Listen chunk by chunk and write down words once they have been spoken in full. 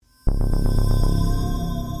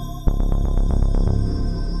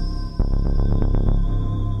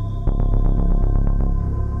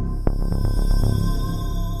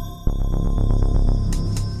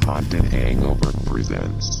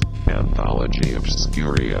Anthology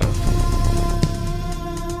Obscuria.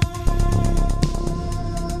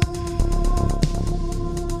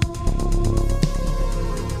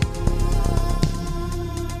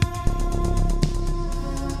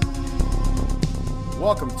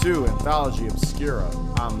 Welcome to Anthology Obscura.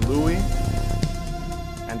 I'm Louie,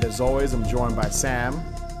 and as always, I'm joined by Sam.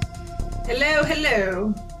 Hello,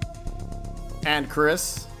 hello. And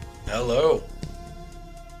Chris. Hello.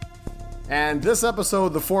 And this episode,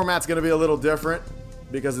 the format's going to be a little different,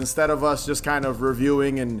 because instead of us just kind of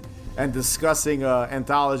reviewing and discussing an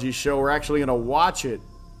anthology show, we're actually going to watch it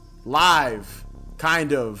live,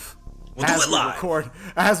 kind of, We'll do it live.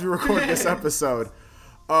 as we record this episode.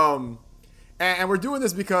 And we're doing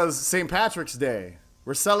this because St. Patrick's Day.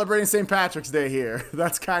 We're celebrating St. Patrick's Day here.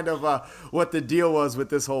 That's kind of what the deal was with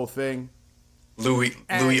this whole thing. Louis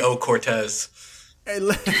O. Cortez.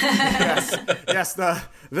 Yes, the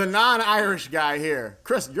non-Irish guy here.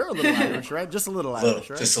 Chris, you're a little Irish, right? Just a little Irish,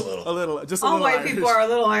 right? Just a little. All white people are a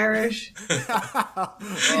little Irish.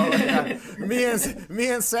 Yeah. Me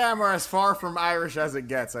and Sam are as far from Irish as it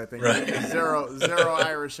gets, I think. Right. Zero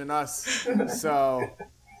Irish in us. So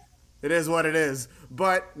it is what it is.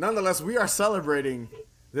 But nonetheless, we are celebrating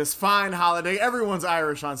this fine holiday. Everyone's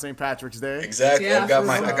Irish on St. Patrick's Day. Exactly. Yeah, I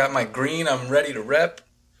got my green. I'm ready to rep.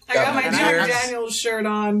 I got my Jack beers. Daniels shirt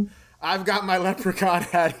on. I've got my leprechaun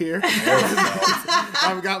hat here.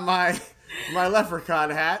 I've got my leprechaun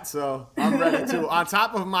hat, so I'm ready too. On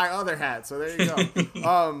top of my other hat, so there you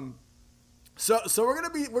go. So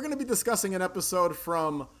we're gonna be discussing an episode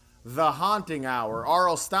from The Haunting Hour,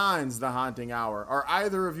 R.L. Stine's The Haunting Hour. Are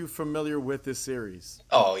either of you familiar with this series?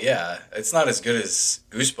 Oh yeah, it's not as good as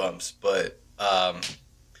Goosebumps, but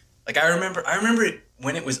like I remember it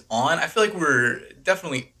when it was on. I feel like we're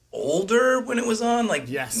definitely older when it was on. Like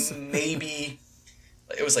Yes. maybe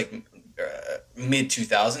it was like mid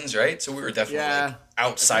 2000s, right? So we were definitely like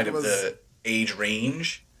outside of the age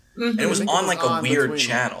range, and it was on like a weird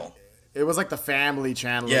channel. It was like the Family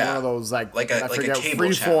Channel, Yeah. one of those I forget, cable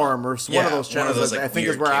Freeform channel. or one of those channels. One of those, like, I think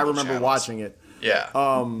is weird where I cable remember channels. watching it. Yeah.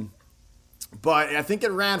 But I think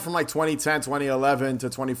it ran from like 2010, 2011 to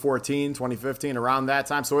 2014, 2015, around that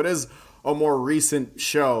time. So it is a more recent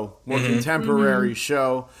show, more contemporary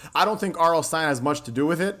show. I don't think R.L. Stine has much to do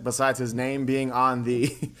with it, besides his name being on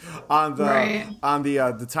the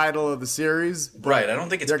the title of the series. But Right. I don't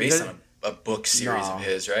think it's based on a book series of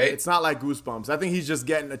his, right? It's not like Goosebumps. I think he's just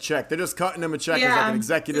getting a check. They're just cutting him a check as like Yeah, an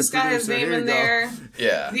executive this guy has producer. name Here in you go. there.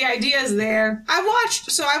 Yeah. The idea is there. I've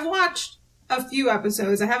watched a few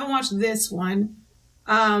episodes. I haven't watched this one,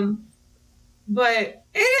 but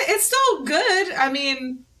it's still good. I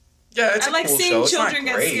mean, Yeah, it's I a like cool seeing show. It's children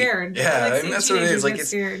not get great. scared. Yeah, I like I mean seeing that's what it teenagers is. Like get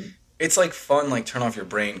scared. it's like fun, like turn off your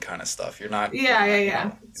brain kind of stuff. You're not.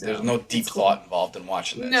 Yeah. There's no deep thought involved in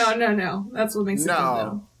watching this. No. That's what makes it good,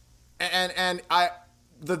 though. And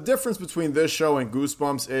the difference between this show and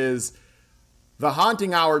Goosebumps is The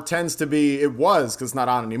Haunting Hour tends to be, it was, because it's not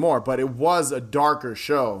on anymore, but it was a darker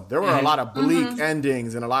show. There were a lot of bleak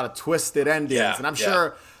endings and a lot of twisted endings. Yeah, and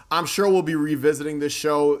I'm sure we'll be revisiting this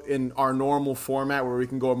show in our normal format where we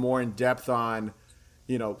can go more in depth on,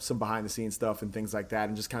 some behind the scenes stuff and things like that,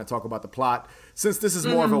 and just kind of talk about the plot. Since this is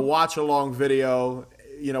more of a watch along video,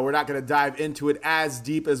 we're not going to dive into it as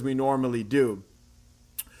deep as we normally do.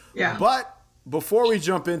 Yeah. But before we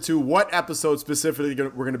jump into what episode specifically we're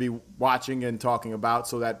going to be watching and talking about,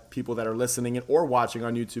 so that people that are listening or watching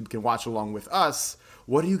on YouTube can watch along with us,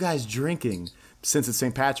 what are you guys drinking since it's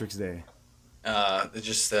St. Patrick's Day? They're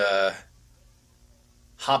just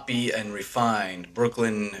hoppy and refined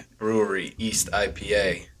Brooklyn Brewery East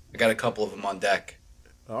IPA. I got a couple of them on deck.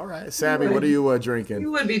 All right. Sammy, what are you drinking?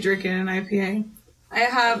 You would be drinking an IPA. I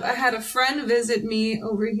had a friend visit me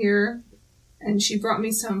over here, and she brought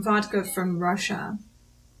me some vodka from Russia.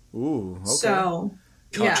 Ooh, okay. So,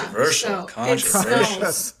 Controversial. It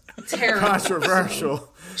smells terrible.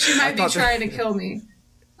 Controversial. She might be trying to kill me.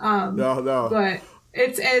 No. But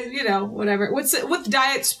it's, whatever. With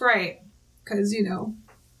Diet Sprite, because, All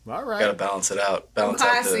right. Gotta balance it out. I'm Balance out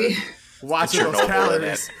classy. Watching those Chernobyl in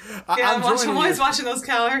calories. I'm always watching those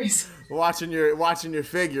calories. Watching your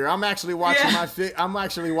figure. I'm actually watching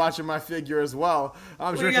my figure as well. I'm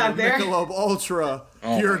What you drinking a got there? Michelob Ultra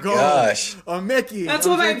Oh Pure my Gold. gosh. A Mickey. That's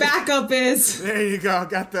I'm what my drinking- backup is. There you go.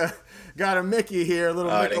 Got a Mickey here, a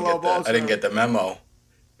little I Michelob Ultra. didn't get the memo.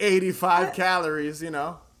 85 calories,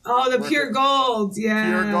 Oh, the Pure Gold. Yeah.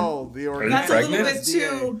 Pure Gold. The organic. That's a little bit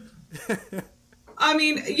USDA. too. I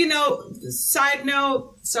mean, side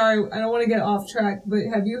note, sorry, I don't want to get off track, but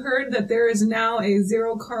have you heard that there is now a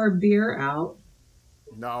zero carb beer out?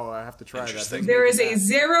 No, I have to try that. There is a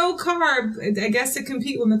zero carb, I guess to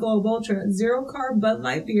compete with Michelob Ultra, zero carb Bud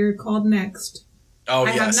Light beer called Next. Oh,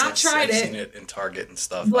 I have not tried I've seen it in Target and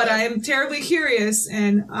stuff. But I am terribly curious,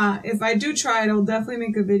 and if I do try it, I'll definitely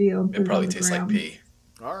make a video. It probably tastes like pee.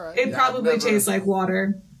 All right. It probably tastes like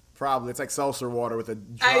water. Probably. It's like seltzer water with a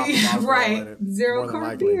drop of right. in it. Zero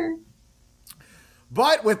carb beer.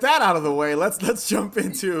 But with that out of the way, let's jump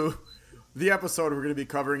into the episode we're going to be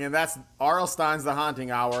covering, and that's R.L. Stine's The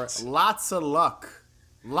Haunting Hour. Lots of luck.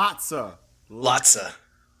 Lots of.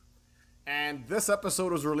 And this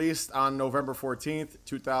episode was released on November 14th,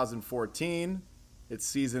 2014.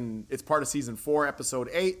 It's part of season 4, episode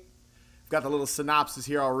 8. I've got the little synopsis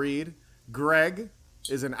here I'll read. Greg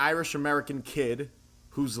is an Irish-American kid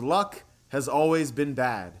whose luck has always been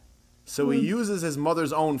bad. So he uses his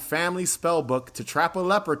mother's own family spell book to trap a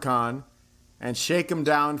leprechaun and shake him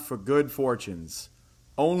down for good fortunes,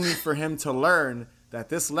 only for him to learn that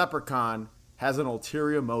this leprechaun has an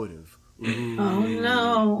ulterior motive. Ooh. Oh,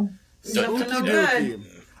 no. No good.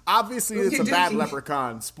 Obviously, it's a bad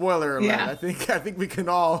leprechaun. Spoiler alert. Yeah. I think we can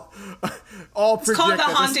all predict. It's called The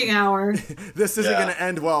Haunting Hour. This isn't going to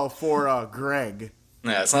end well for Greg.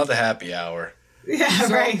 Yeah, it's not the happy hour.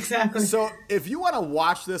 Yeah, right, exactly. So if you want to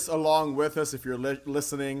watch this along with us, if you're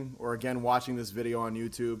listening or, again, watching this video on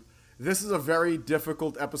YouTube, this is a very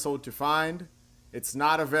difficult episode to find. It's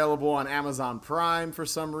not available on Amazon Prime for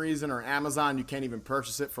some reason, or Amazon. You can't even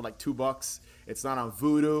purchase it for like $2. It's not on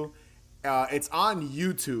Vudu. It's on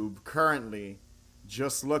YouTube currently.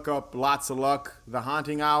 Just look up Lots of Luck, The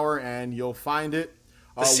Haunting Hour, and you'll find it.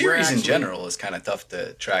 The series in general is kind of tough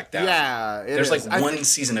to track down. Yeah, there's like one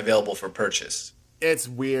season available for purchase. It's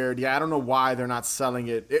weird. Yeah, I don't know why they're not selling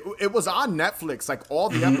it. It was on Netflix, like all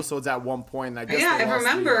the episodes at one point. I guess I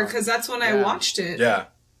remember because that's when I watched it. Yeah.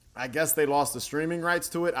 I guess they lost the streaming rights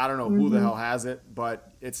to it. I don't know who the hell has it,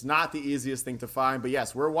 but it's not the easiest thing to find. But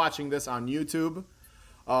yes, we're watching this on YouTube.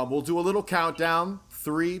 We'll do a little countdown.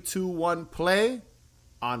 3, 2, 1, play.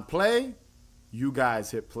 On play, you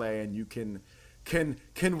guys hit play, and you can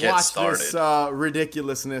watch started. this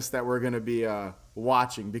ridiculousness that we're going to be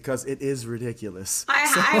watching, because it is ridiculous. I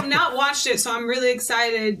have not watched it, so I'm really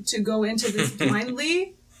excited to go into this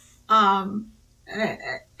blindly. And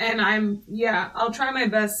I'll try my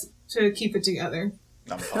best to keep it together.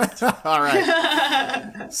 I'm pumped. All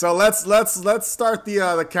right. So let's start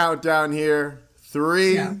the countdown here.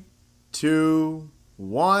 3, 2,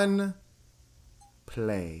 1,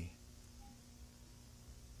 play.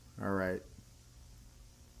 All right.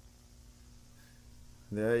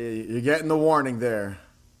 There, you're getting the warning there.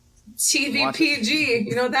 TVPG,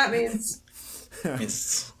 you know what that means.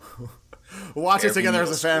 Watch it together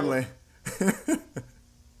as a family.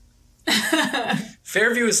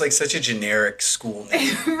 Fairview is like such a generic school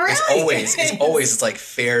name. Really It's always like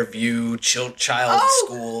Fairview Child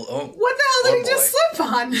School. Oh, what the hell did he just slip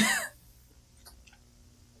on?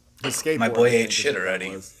 My boy ate shit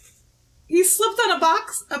already. He slipped on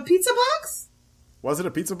a pizza box? Was it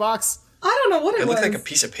a pizza box? I don't know what it was. It looked like a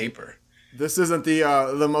piece of paper. This isn't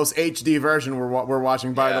the most HD version we're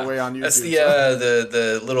watching, by the way, on YouTube. That's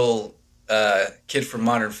the little kid from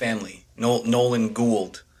Modern Family, Nolan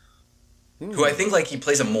Gould, who I think like he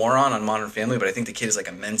plays a moron on Modern Family, but I think the kid is like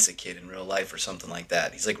a Mensa kid in real life or something like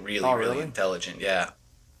that. He's like really intelligent. Yeah.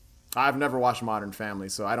 I've never watched Modern Family,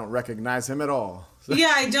 so I don't recognize him at all.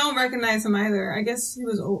 Yeah, I don't recognize him either. I guess he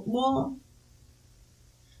was old.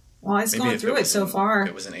 Well, he's gone through it so far.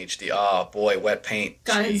 It was in HD. Oh, boy, wet paint.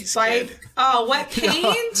 Got his bike. Kid. Oh, wet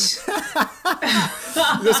paint?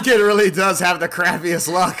 This kid really does have the crappiest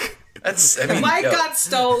luck. The bike got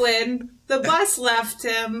stolen. The bus left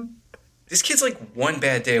him. This kid's like one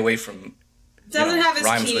bad day away from... Doesn't have his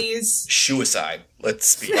keys. Suicide.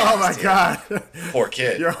 Let's be honest. Oh, my God. Poor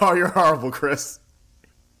kid. You're horrible, Chris.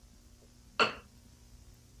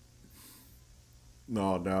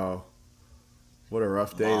 No. What a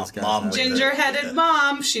rough day this guy's having. Ginger-headed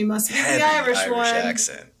mom. She must be the Irish one.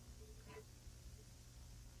 Accent.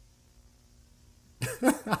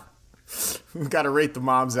 We've got to rate the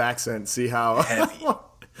mom's accent, see how... Heavy.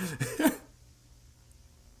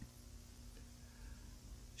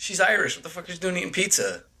 She's Irish. What the fuck is she doing eating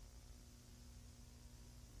pizza?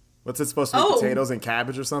 What's it supposed to be? Potatoes and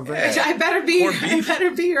cabbage or something? I better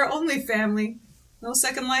be your only family. No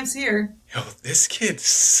second lives here. Yo, this kid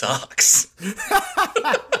sucks.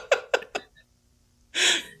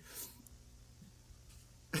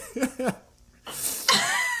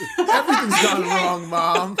 Everything's gone wrong,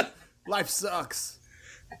 Mom. Life sucks.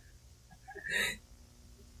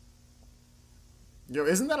 Yo,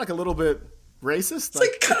 isn't that like a little bit racist? It's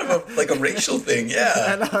like kind of a racial thing, I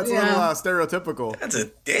yeah. know, it's a little stereotypical. That's a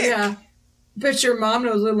dick. Yeah. Bet your mom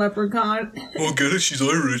knows a leprechaun. Oh, get it? She's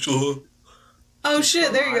Irish, huh? Oh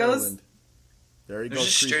shit! There he goes. Ireland. There he There's goes.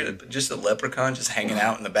 just straight creeping. up, just a leprechaun just hanging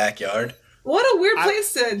out in the backyard. What a weird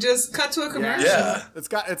place to just cut to a commercial. Yeah.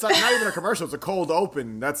 It's like not even a commercial. It's a cold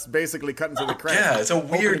open. That's basically cutting to the credits. Yeah, it's a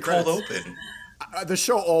weird Opening cold credits. open. The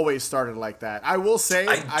show always started like that. I will say,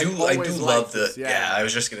 I do always love liked the this, yeah. I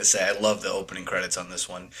was just gonna say I love the opening credits on this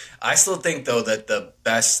one. I still think though that the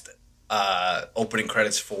best opening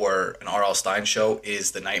credits for an R.L. Stein show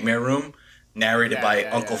is The Nightmare Room, narrated by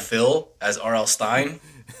Uncle Phil as R.L. Stein.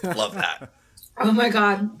 Love that. Oh my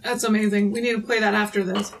god, that's amazing. We need to play that after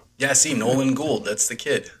this. Yeah, see Nolan Gould, that's the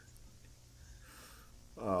kid.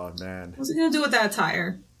 Oh man. What's he gonna do with that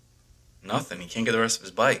tire? Nothing. He can't get the rest of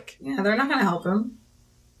his bike. Yeah, they're not gonna help him.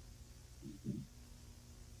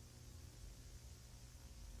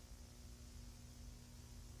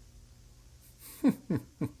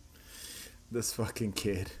 This fucking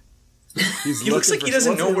kid. He looks like he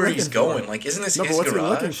doesn't know where he's going. Like, isn't this No, his but what's garage? he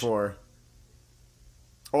looking for?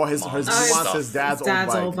 Oh, he Mom's wants stuff. his dad's,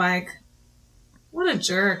 old bike. What a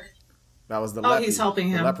jerk. That was the Oh, he's helping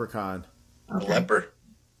him. The leprechaun. The leper?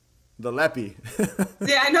 The leppy.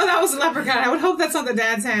 Yeah, I know that was a leprechaun. I would hope that's not the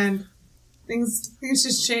dad's hand. Things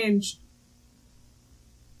just change.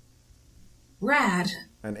 Rad.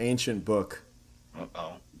 An ancient book.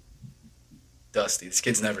 Uh-oh. Dusty. This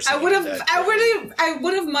kid's never seen I would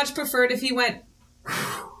that. have much preferred if he went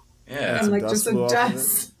Yeah. and like dust just blew a off of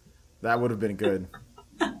dust. That would have been good.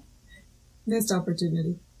 Missed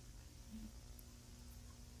opportunity.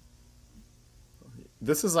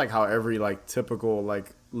 This is like how every like typical like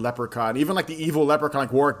leprechaun, even like the evil leprechaun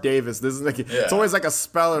like Warwick Davis, this is like it's always like a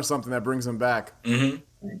spell or something that brings him back.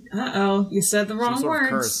 Mm-hmm. Uh-oh, you said the wrong Some sort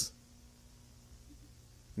of words. curse.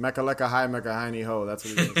 Mecca lecca hi mecca hiney ho. That's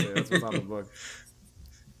what he's gonna say. That's what's on the book.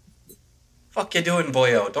 Fuck you doing,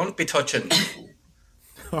 boyo? Don't be touching.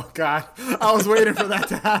 Oh God, I was waiting for that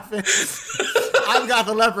to happen. I've got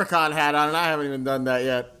the leprechaun hat on, and I haven't even done that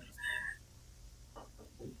yet.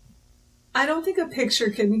 I don't think a picture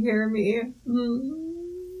can hear me.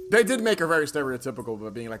 They did make her very stereotypical,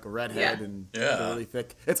 but being like a redhead Yeah. and Yeah. really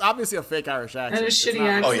thick. It's obviously a fake Irish accent. And a It's shitty not-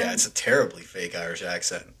 accent. Oh, yeah, it's a terribly fake Irish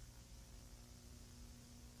accent.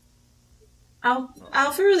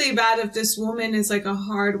 I'll feel really bad if this woman is like a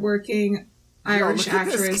hardworking Irish look at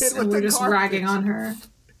this actress kid and with we're the just garbage. ragging on her.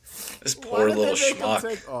 This Why poor did little they make him schmuck.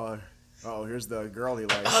 take- Oh, here's the girl he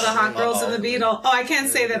likes. Oh, the hot girls in the Beetle. Oh, I can't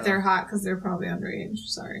say you that go. they're hot because they're probably underage.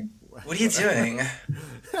 Sorry. What are you doing?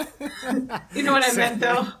 You know what I meant,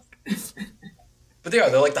 though. But they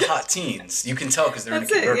are. They're like the hot teens. You can tell because they're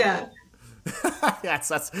That's in a it, convertible. yeah. Yes,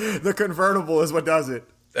 that's the convertible is what does it.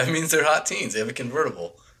 That means they're hot teens. They have a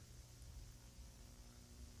convertible.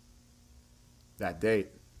 That date.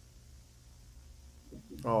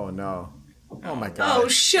 Oh no. Oh my God. Oh,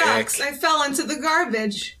 shucks. Dick. I fell into the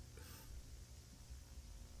garbage.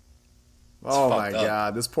 Oh my fucked up.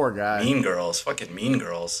 God. This poor guy. Mean Girls. Fucking Mean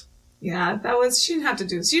Girls. Yeah, she didn't have to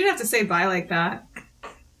do. She didn't have to say bye like that.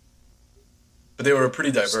 But they were a pretty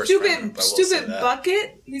diverse friend group, I will say Stupid that.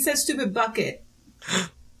 bucket? He said stupid bucket. I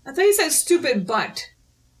thought he said stupid butt.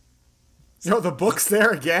 Yo, the book's there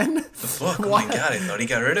again? The book. Oh Why? my God, I thought he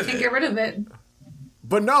got rid of Can't it. get rid of it.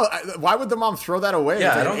 But no, why would the mom throw that away? Yeah,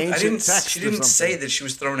 It's I like an don't. I ancient didn't. text She or didn't say something. that she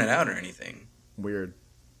was throwing it out or anything. Weird.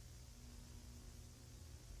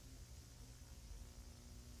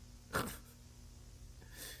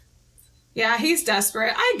 Yeah, he's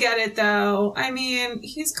desperate. I get it, though. I mean,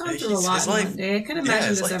 he's gone through a His lot in life- one day. I can Yeah, imagine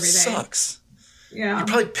his this life every day. sucks. Yeah. He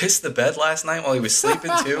probably pissed the bed last night while he was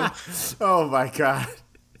sleeping too. Oh my God.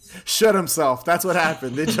 Shut himself. That's what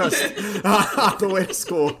happened. They just on the way to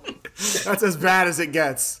school. That's as bad as it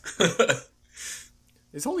gets.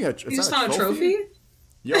 He's holding a. It's You just not found a trophy?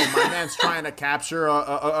 Yo, my man's trying to capture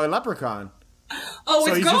a leprechaun. Oh,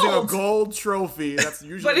 So it's he's using a gold. gold trophy. That's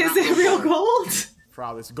usually But is not it real gold? gold?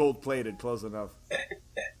 Probably. It's gold plated, close enough.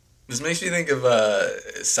 This makes me think of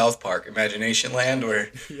South Park, Imagination Land,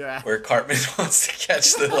 Yeah. where Cartman wants to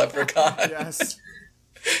catch the leprechaun. Yes.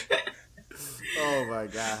 Oh my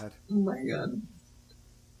God. Oh my god.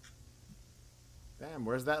 Damn,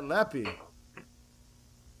 where's that leppy?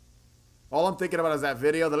 All I'm thinking about is that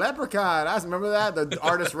video, the leprechaun. Remember that? The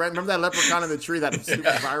artist ran. Remember that leprechaun in the tree? That super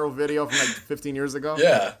viral video from like 15 years ago.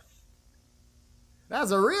 Yeah.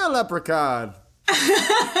 That's a real leprechaun.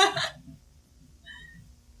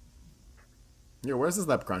 Yo, where's this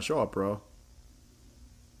leprechaun? Show up, bro.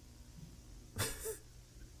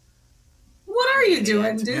 What are you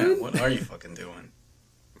doing, Yeah, dude? what are you fucking doing?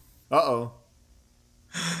 Uh-oh.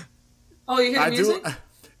 Oh, you hear the I music? do.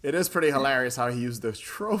 It is pretty hilarious how he used the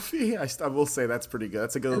trophy. I will say that's pretty good.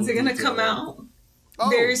 That's a good. Is it gonna detail come there. out? Oh.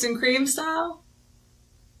 Berries and cream style?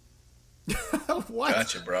 What?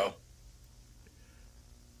 Gotcha, bro.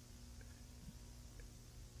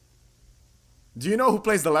 Do you know who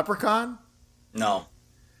plays the Leprechaun? No.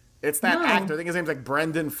 It's that No. actor. I think his name's like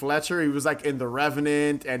Brendan Fletcher. He was like in The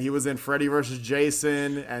Revenant, and he was in Freddy vs.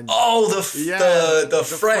 Jason. And Oh, the the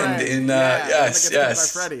friend in Yeah, yes, the one that gets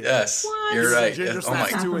yes, bit by Freddy. yes. What? You're right. Ginger Yes. Oh my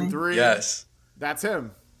Snaps 2 and God. 3. Yes. That's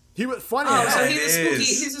him. He was funny. Oh, enough. so it he's a spooky.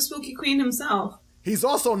 is. He's a spooky queen himself. He's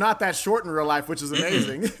also not that short in real life, which is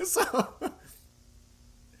amazing. So,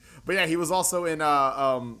 but yeah, he was also in His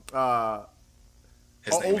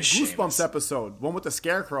old name is Goosebumps Seamus. episode, one with the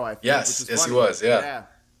Scarecrow. I think. Yes, which is yes, he funny. was, yeah.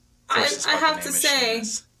 Of course his I fucking have name to is say,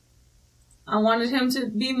 Seamus. I wanted him to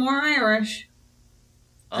be more Irish.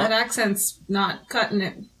 That accent's not cutting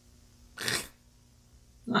it.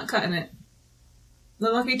 Not cutting it.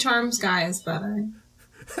 The Lucky Charms guy is better.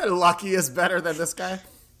 Lucky is better than this guy.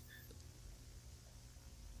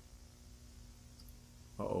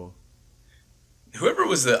 Uh-oh. Whoever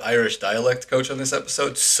was the Irish dialect coach on this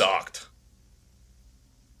episode sucked.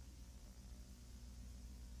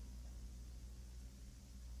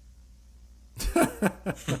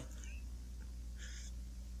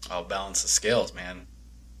 I'll balance the scales, man.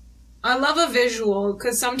 I love a visual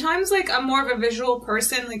because sometimes, like, I'm more of a visual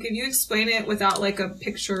person. Like, if you explain it without like a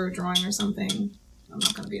picture or drawing or something, I'm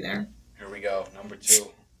not gonna be there. Here we go, number 2.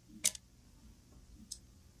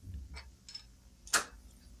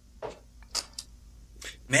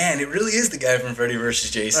 Man, it really is the guy from Freddy vs.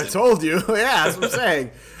 Jason. I told you. Yeah, that's what I'm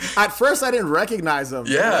saying. At first, I didn't recognize him.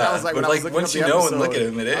 Yeah, I was like, but when I was like, looking once up you the know and look episode,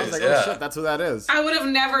 at him, it I was is, like, yeah. oh shit, that's who that is. I would have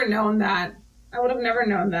never known that. I would have never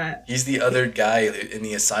known that. He's the other guy in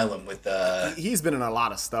the asylum with He's been in a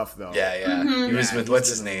lot of stuff though. yeah. He was with what's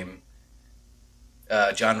his name?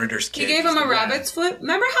 John Ritter's kid. He gave him a Yeah. rabbit's foot.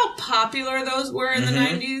 Remember how popular those were in the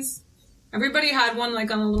 90s? Everybody had one like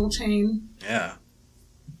on a little chain. Yeah.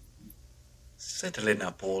 Settling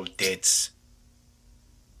up old debts.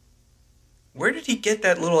 Where did he get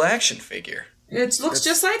that little action figure? It looks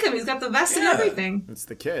just like him. He's got the vest and Yeah. everything. It's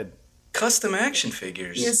the kid. Custom action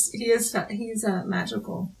figures. He's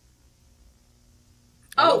magical.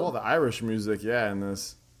 I love all Oh, the Irish music, in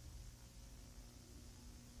this.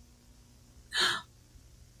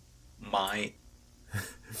 My.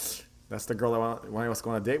 That's the girl I want to go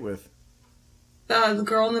on a date with. the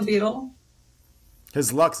girl in the beetle.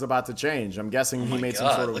 His luck's about to change. I'm guessing he my made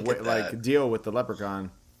God, some sort look of at like that. deal with the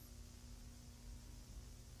leprechaun.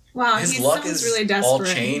 Wow, His he luck sounds is really desperate. all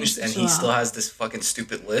changed, and he Wow. still has this fucking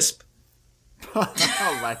stupid lisp.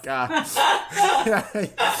 Oh my god.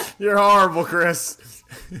 You're horrible, Chris.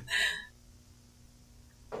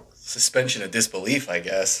 Suspension of disbelief, I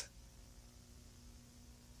guess.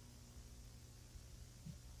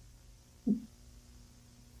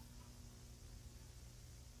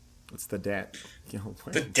 It's the dad.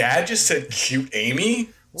 The dad just said cute Amy?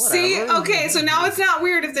 See, Whatever. okay, so now it's not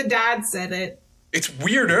weird if the dad said it. It's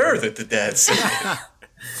weirder that the dad said it.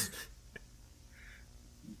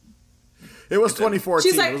 It was 2014.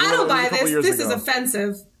 She's like, It was I don't a buy couple this. years This is ago.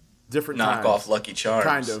 offensive. Different Knock times. off Lucky Charms.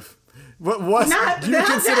 Kind of. What Not- do you not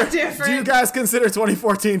that consider? different. Do you guys consider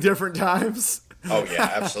 2014 different times? Oh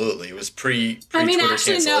yeah, absolutely. It was pre I mean, Twitter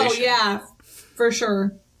actually, no, cancellation. yeah, for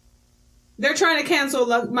sure. They're trying to cancel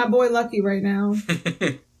my boy Lucky right now.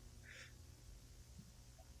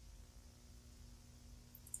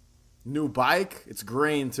 New bike. It's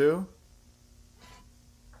green too.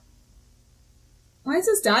 Why is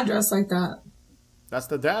his dad dressed like that? That's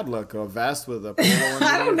the dad look. A vest with a polo underneath.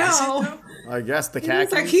 I don't know. I guess the He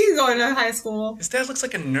looks khakis. like he's going to high school. His dad looks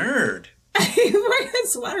like a nerd. He's wearing a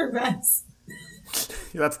sweater vest.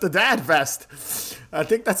 That's the dad vest. I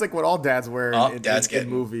think that's like what all dads wear Oh, in dad's getting-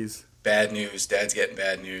 movies. Bad news. Dad's getting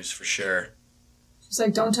bad news for sure. She's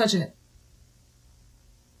like, don't touch it.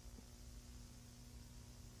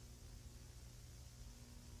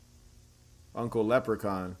 Uncle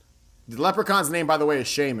Leprechaun. The Leprechaun's name, by the way, is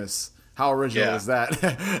Seamus. How original Yeah. is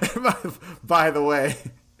that? By the way.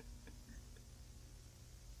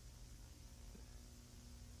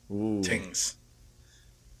 Ooh. Tings.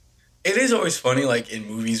 It is always funny, like in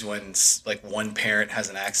movies when like one parent has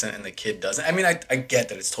an accent and the kid doesn't. I mean, I get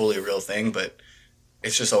that it's totally a real thing, but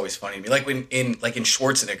it's just always funny to me. Like when in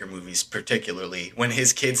Schwarzenegger movies, particularly when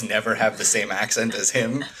his kids never have the same accent as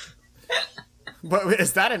him. But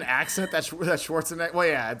is that an accent that Schwarzenegger? Well,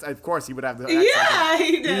 yeah, of course he would have the accent. Yeah,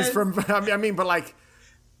 he He's does. from. I mean, but like,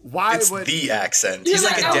 Why It's would the accent. You're He's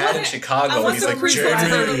like a I dad want in it- Chicago. I want He's the like, proof of our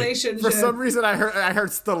Jeremy. relationship. For some reason, I heard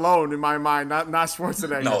Stallone in my mind, not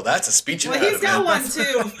Schwarzenegger. No, that's a speech Well, impediment. he's got one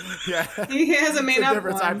too. Yeah, He has a made it's a up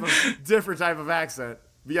different one. different type of accent.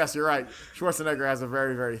 But yes, you're right. Schwarzenegger has a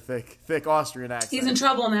very, very thick Austrian accent. He's in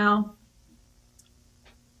trouble now.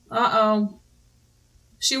 Uh-oh.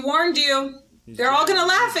 She warned you. They're all gonna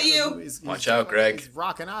laugh at you. Watch out, Greg. He's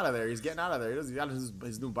rocking out of there. He's getting out of there. He's got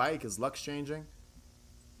his new bike. His luck's changing.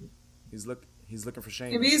 He's looking for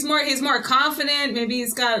shame. Maybe he's more confident. Maybe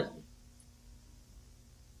he's got.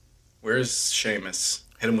 Where's Seamus?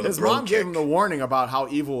 Hit him with His a bro mom kick. gave him the warning about how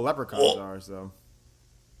evil leprechauns Whoa. are. So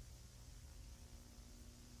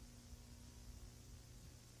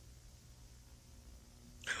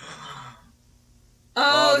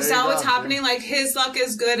Oh, there is you that what's go. happening? Like his luck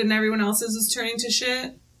is good and everyone else's is turning to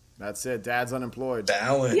shit. that's it. Dad's unemployed.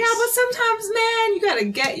 Balance. Yeah, but sometimes, man, you gotta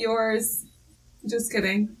get yours. Just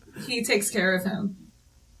kidding. He takes care of him.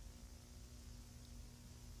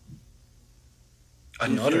 He's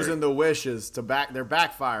Another. using the wishes to they're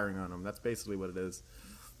backfiring on him. That's basically what it is.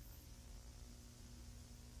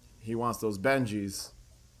 He wants those Benjis.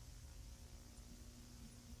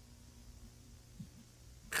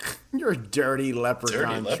 You're dirty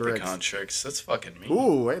leprechaun, Dirty leprechaun tricks. That's fucking mean.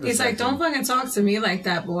 Ooh, wait a He's like, second. don't fucking talk to me like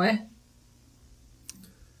that, boy.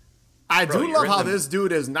 I Bro, do you're love in how the- this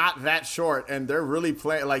dude is not that short, and they're really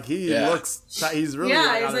playing like he Yeah. looks. He's really Yeah,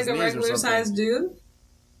 like, he's on like his a knees or regular something. sized dude.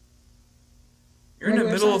 You're in the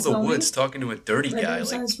Regular middle of size the homie? woods talking to a dirty guy. Regular Like,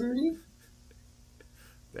 sized Rudy.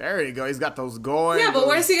 There you go. He's got those going. Yeah, but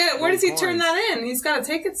where does he those get? Where does he gold turn coins. that in? He's got to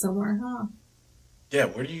take it somewhere, huh? yeah,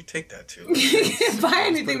 where do you take that to? You can't buy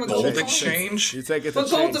anything with Gold gold exchange? You take it to But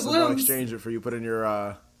gold Chase, and they'll doubloons. exchange it for you. Put it in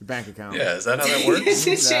your bank account. Yeah, is that how that works?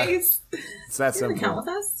 Chase, It's that you want to count simple. with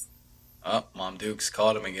us? Oh, Mom Dukes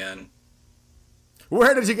caught him again.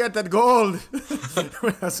 Where did you get that gold?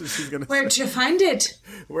 That's what she's gonna Where'd say. you find it?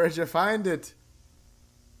 Where'd you find it?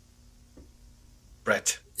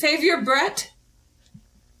 Brett. Save your Brett.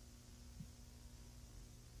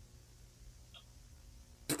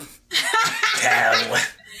 Cow.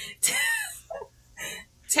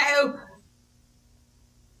 Toe.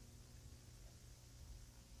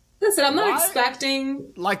 Listen, I'm not Why?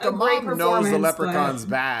 expecting Like a the great mom knows the performance, leprechaun's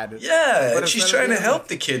but- bad. Yeah, But and she's instead of trying to doing help it-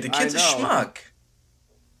 the kid. The I kid's a know. schmuck.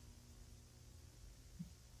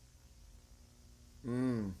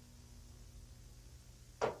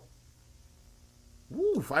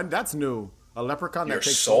 Ooh, that's new. A leprechaun Your that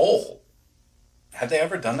takes soul. Have they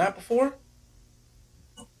ever done that before?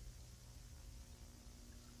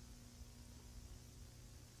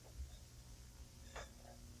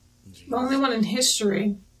 the only one in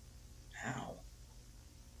history. How?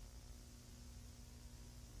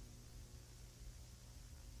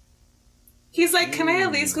 He's like, can I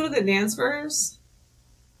at least go to the dance first?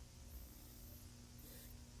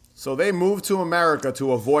 So they moved to America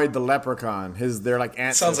to avoid the leprechaun. They're like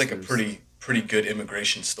ancestors. Sounds like a pretty good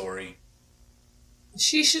immigration story.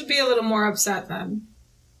 She should be a little more upset then.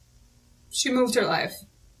 She moved her life.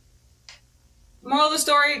 Moral of the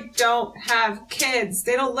story, don't have kids.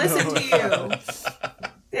 They don't listen to you.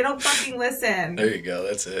 They don't fucking listen. There you go.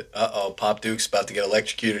 That's it. Uh-oh. Pop Duke's about to get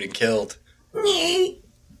electrocuted and killed. It's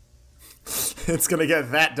gonna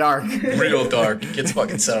get that dark. Real dark. Gets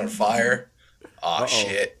fucking set on fire. Aw,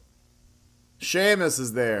 shit. Seamus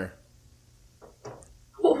is there.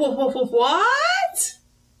 What?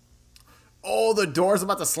 Oh, the door's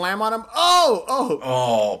about to slam on him. Oh.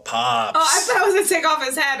 Oh, Pops. Oh, I thought I was gonna take off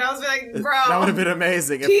his head. I was like, bro. That would have been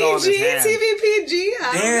amazing. It fell on his PG, hand. TV PG. I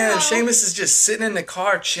don't Damn, know. Seamus is just sitting in the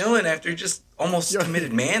car chilling after he just almost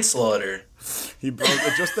committed manslaughter. He broke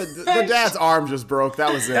it. Just the dad's arm just broke.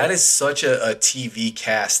 That was it. That is such a TV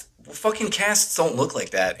cast. Fucking casts don't look like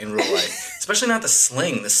that in real life. Especially not the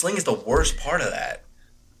sling. The sling is the worst part of that.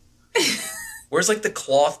 Where's like the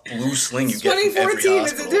cloth blue sling you get from every 2014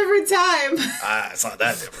 is a hospital? different time. Ah, it's not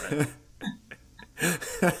that different.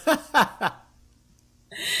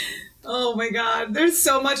 Oh my god. There's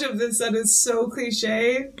so much of this that is so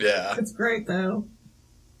cliche. Yeah. It's great though.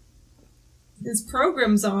 His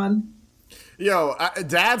program's on. Yo,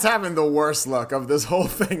 Dad's having the worst luck of this whole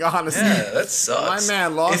thing, honestly. Yeah, that sucks. My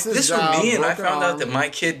man lost if his this job, were me and I broken found arm. out that my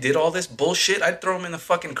kid did all this bullshit, I'd throw him in the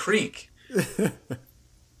fucking creek.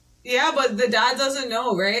 Yeah, but the dad doesn't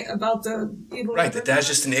know, right? About the evil Right, the leprechaun? dad's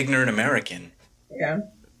just an ignorant American. Yeah.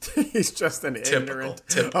 He's just an ignorant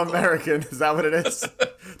typical. American. Is that what it is?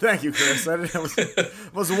 Thank you, Chris. I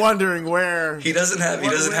was wondering where He doesn't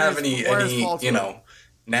have any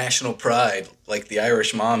national pride like the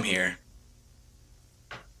Irish mom here.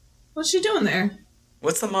 What's she doing there?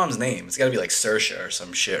 What's the mom's name? It's got to be like Saoirse or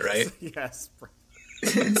some shit, right? Yes.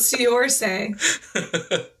 Siorse.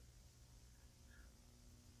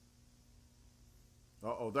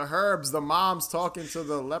 Uh-oh, the Herbs. The mom's talking to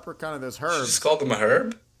the leprechaun and there's She Herbs. just called him a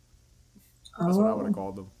herb? That's what I would have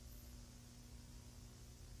called them.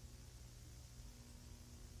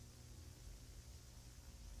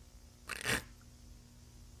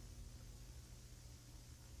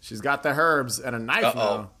 She's got the Herbs and a knife Uh-oh.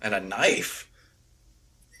 now. And a knife.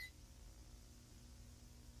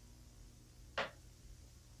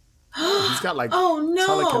 He's got like Oh, no.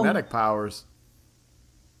 telekinetic powers.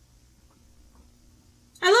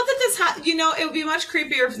 I love that this, it would be much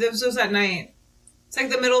creepier if this was at night. It's like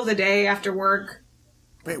the middle of the day after work,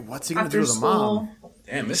 Wait, what's he gonna after do to the school. mom?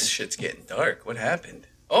 Damn, this shit's getting dark. What happened?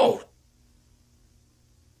 Oh,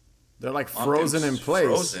 They're like Mom frozen thing's in place.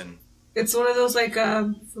 Frozen. It's one of those like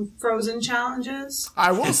Frozen challenges.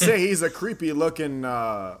 I will say he's a creepy looking.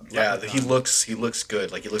 Yeah, leprechaun. he looks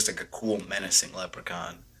good. Like he looks like a cool, menacing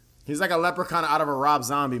leprechaun. He's like a leprechaun out of a Rob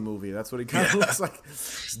Zombie movie. That's what he kind of looks like.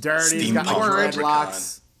 He's dirty. He's got like Steampunk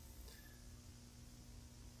dreadlocks.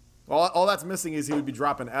 All that's missing is he would be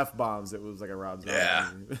dropping F-bombs. It was like a Rob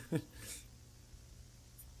Zombie movie.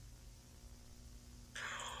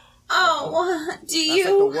 Oh, do That's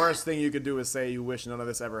you? like the worst thing you could do is say you wish none of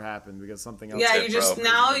this ever happened because something else. Yeah, it, you just bro.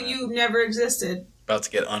 now you never existed. About to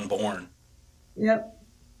get unborn. Yep,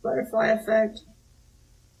 butterfly effect.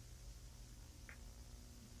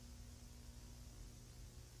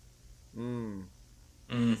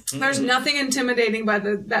 There's nothing intimidating by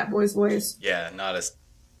that boy's voice. Yeah, not as.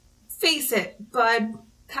 Face it, bud,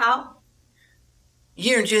 pal.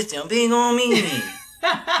 You're just a big old meanie.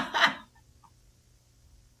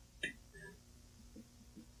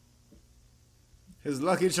 His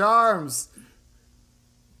Lucky Charms.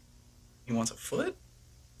 He wants a foot?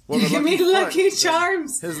 Well, the You mean foot. Lucky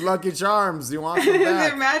Charms? His Lucky Charms. You want them They're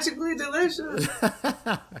back? magically delicious.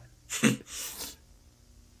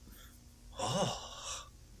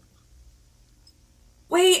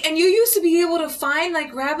 Wait, and you used to be able to find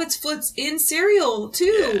like rabbit's foots in cereal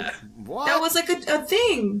too. Yeah. What? That was like a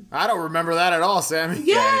thing. I don't remember that at all, Sammy.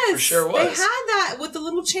 Yes, for sure was. They had that with the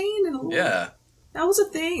little chain and the little, Yeah. that was a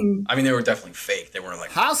thing. I mean, they were definitely fake. They weren't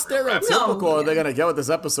like. How real rabbits. stereotypical No, are they man. gonna get with this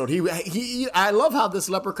episode? He I love how this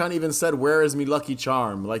leprechaun even said, "Where is me Lucky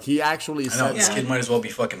Charm?" Like he actually I know, said, this Yeah. kid might as well be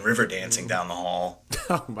fucking river dancing down the hall.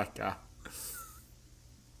 "Oh my god."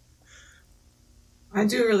 I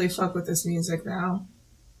do really fuck with this music now.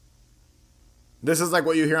 This is like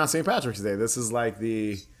what you hear on St. Patrick's Day. This is like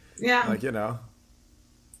the, Yeah, like, you know.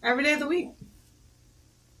 every day of the week.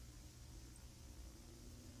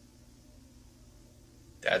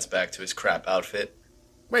 Dad's back to his crap outfit.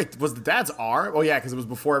 Wait, was the dad's arm? Oh yeah, because it was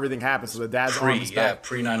before everything happened. So the dad's arm is back.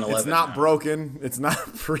 Pre 9/11. It's not now. broken. It's not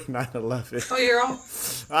pre 9/11. Oh, you're all.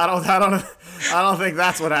 I don't think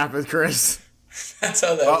that's what happened, Chris. That's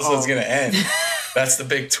how the episode's gonna end. That's the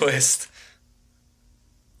big twist.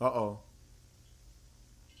 Uh-oh.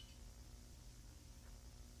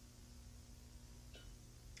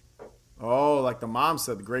 Oh, like the mom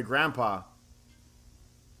said, the great grandpa.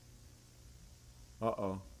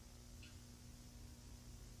 Uh-oh.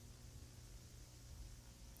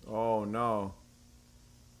 Oh no.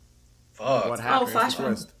 Fuck. What happened? What's the flashback.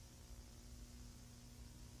 twist?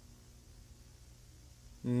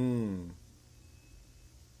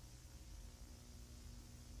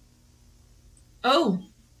 Oh,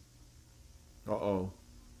 Uh-oh.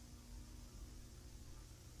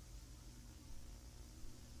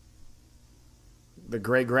 The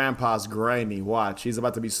great grandpa's grimy. Watch. He's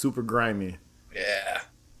about to be super grimy. Yeah.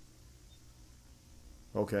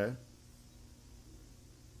 Okay.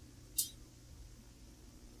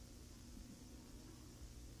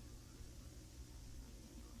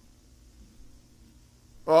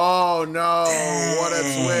 Oh no, what a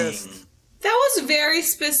twist. that was very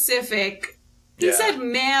specific. He Yeah. said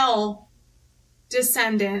male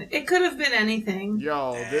descendant. It could have been anything.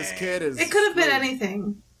 Yo, this kid is. It could have been screwed.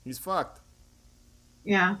 anything. He's fucked.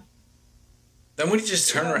 Yeah. Then would he just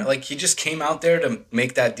turn around? Like, he just came out there to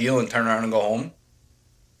make that deal and turn around and go home?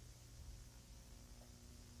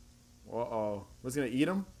 Uh-oh. Was he gonna eat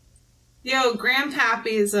him? Yo,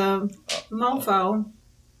 Grandpappy's a mofo.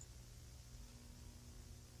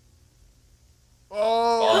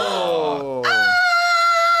 Oh.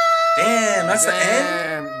 Damn, that's the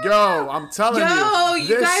end? Damn. Yo, I'm telling Yo, you. you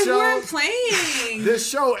this guys show, weren't playing. This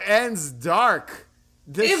show ends dark.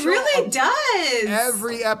 This It show- really does.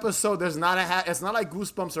 Every episode, there's not a it's not like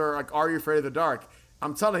Goosebumps or like Are You Afraid of the Dark?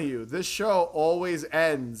 I'm telling you, this show always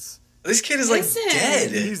ends. This kid is, like, Listen. dead.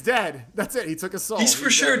 He's dead. That's it. He took a soul. He's for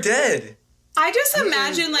sure dead. I just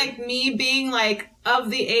imagine like me being like of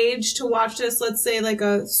the age to watch this, let's say like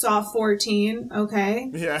a soft 14, okay?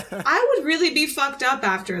 Yeah. I would really be fucked up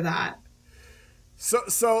after that.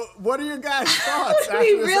 So what are your guys' thoughts I after would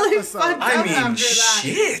be this really episode? fucked I up mean, after that.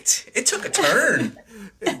 shit. It took a turn.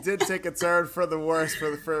 It did take a turn for the worse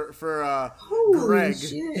for Holy Greg.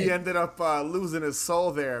 shit. He ended up losing his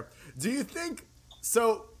soul there. Do you think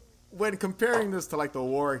so? When comparing this to like the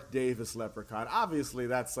Warwick Davis leprechaun, obviously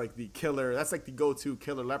that's like the killer. That's like the go-to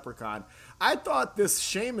killer leprechaun. I thought this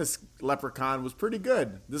Seamus leprechaun was pretty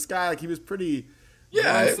good. This guy, like, he was pretty.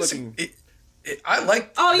 Yeah, gross it was. looking. I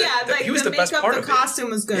like. Oh yeah, like he was the the best makeup, part the of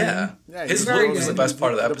costume was good. Yeah, Yeah, his he was look was the good. best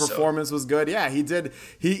part of the The episode. performance was good. Yeah, he did.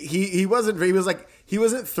 He wasn't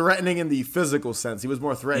threatening in the physical sense. He was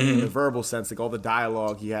more threatening in the verbal sense, like all the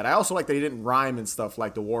dialogue he had. I also like that he didn't rhyme and stuff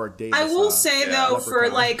like the Warwick Davis. I will say yeah, though, for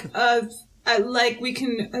leprechaun. like we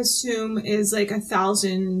can assume is like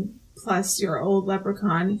 1,000+ year old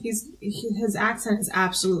leprechaun. His accent is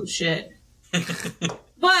absolute shit.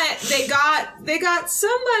 But they got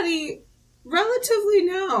somebody relatively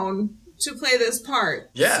known to play this part.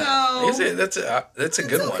 Yeah, so that's a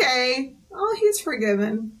good one. okay. Oh, he's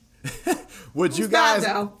forgiven. Would you It's bad, guys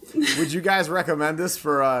though. would you guys recommend this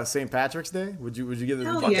for St. Patrick's Day? Would you give it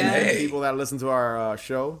Hell fucking yeah. people that listen to our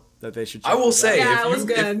show that they should check I will this say, out? Yeah, it was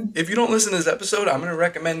good. if you don't listen to this episode, I'm going to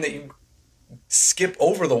recommend that you skip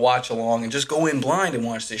over the watch along and just go in blind and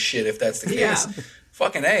watch this shit if that's the case. Yeah.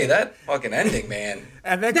 Fucking A, that fucking ending, man.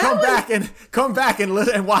 And then That come back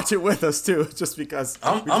and watch it with us too, just because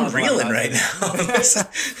I'm we talked reeling about right it. now.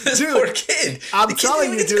 this Dude, poor kid. I'm the kid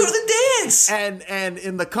telling didn't you, even get to go dude. to the dance. And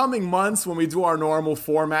in the coming months, when we do our normal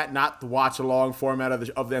format, not the watch along format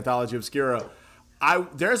of the Anthology Obscura,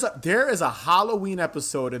 there is a Halloween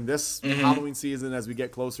episode in this Halloween season as we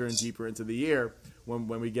get closer and deeper into the year, when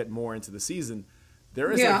we get more into the season.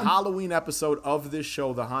 There is a Yeah. Halloween episode of this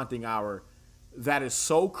show, The Haunting Hour, that is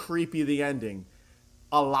so creepy, the ending.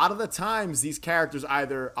 A lot of the times, these characters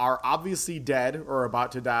either are obviously dead or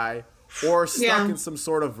about to die, or stuck Yeah. in some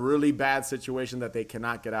sort of really bad situation that they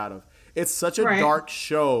cannot get out of. It's such a Right. dark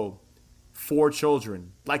show for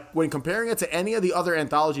children. Like, when comparing it to any of the other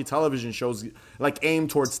anthology television shows, like aimed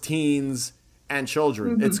towards teens and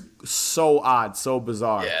children, it's so odd, so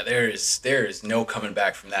bizarre. Yeah, there is no coming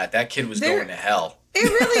back from that. That kid was There- going to hell. It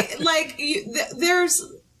really there's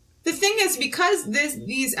the thing is, because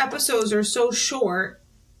these episodes are so short,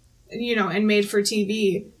 and made for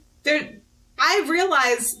TV. I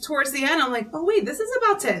realized towards the end, I'm like, oh wait, this is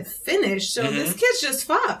about to finish, so this kid's just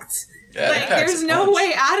fucked. Yeah, Like, that packs there's a no punch.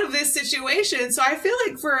 way out of this situation. So I feel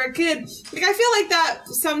like for a kid, like, I feel like that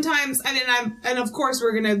sometimes. I mean, and of course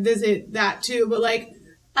we're gonna visit that too. But like,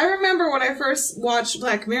 I remember when I first watched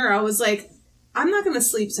Black Mirror, I was like, I'm not gonna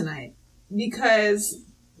sleep tonight because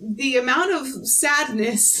the amount of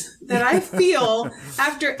sadness that I feel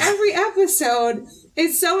after every episode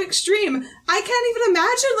is so extreme. I can't even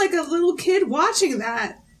imagine like a little kid watching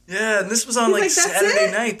that. Yeah, and this was on He's like like, "That's Saturday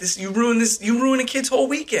it?" night. You ruin a kid's whole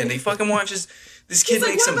weekend. He fucking watches this kid He's like,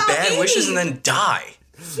 make "What some about bad wishes Amy?" and then die.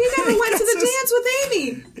 He never went to the dance with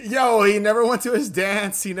Amy. Yo, he never went to his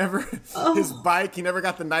dance. He never his bike. He never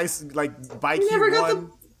got the nice bike He never got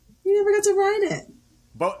won. He never got to ride it.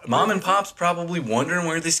 But Mom and Pop's probably wondering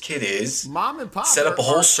where this kid is. Mom and Pop Set up a are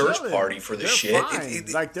whole search chilling. party for this They're shit.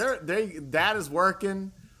 Fine. Like dad is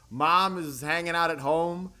working, mom is hanging out at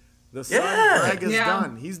home. The son Yeah. Greg is Yeah.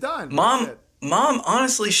 done. He's done. That's Mom, it.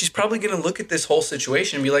 honestly, she's probably going to look at this whole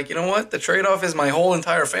situation and be like, you know what? The trade-off is my whole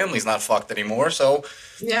entire family's not fucked anymore, so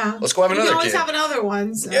Yeah. let's go have You another can always kid. have another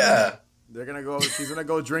one. So. Yeah. They're gonna go. She's gonna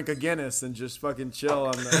go drink a Guinness and just fucking chill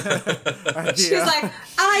on the. She's like,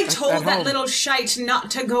 I told At that home. little shite not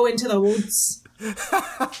to go into the woods. That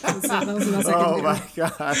was the best I Oh could do. my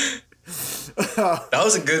god. That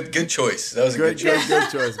was a good choice. That was a good choice. Good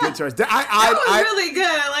choice. Good choice. That was really good.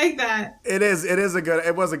 I like that. It is a good.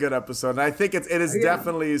 It was a good episode, and I think it is Yeah.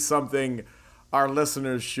 definitely something our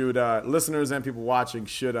listeners and people watching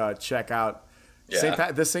should check out.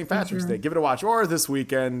 Yeah. This St. Patrick's Day, give it a watch, or this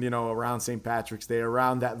weekend, around St. Patrick's Day,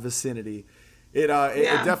 around that vicinity. It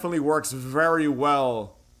definitely works very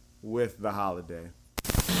well with the holiday.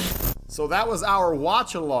 So that was our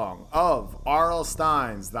watch along of R.L.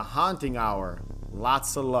 Stein's The Haunting Hour.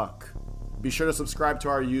 Lots of luck. Be sure to subscribe to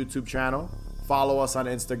our YouTube channel. Follow us on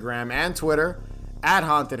Instagram and Twitter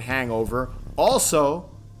 @Haunted Hangover. Also,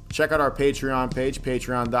 check out our Patreon page,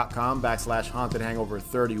 patreon.com/Haunted Hangover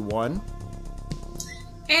 31.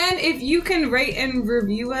 And if you can rate and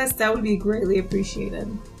review us, that would be greatly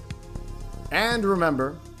appreciated. And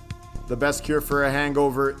remember, the best cure for a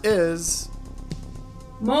hangover is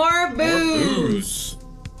More booze.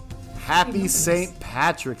 Happy St.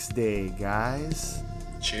 Patrick's Day, guys.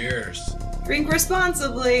 Cheers. Drink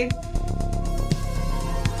responsibly.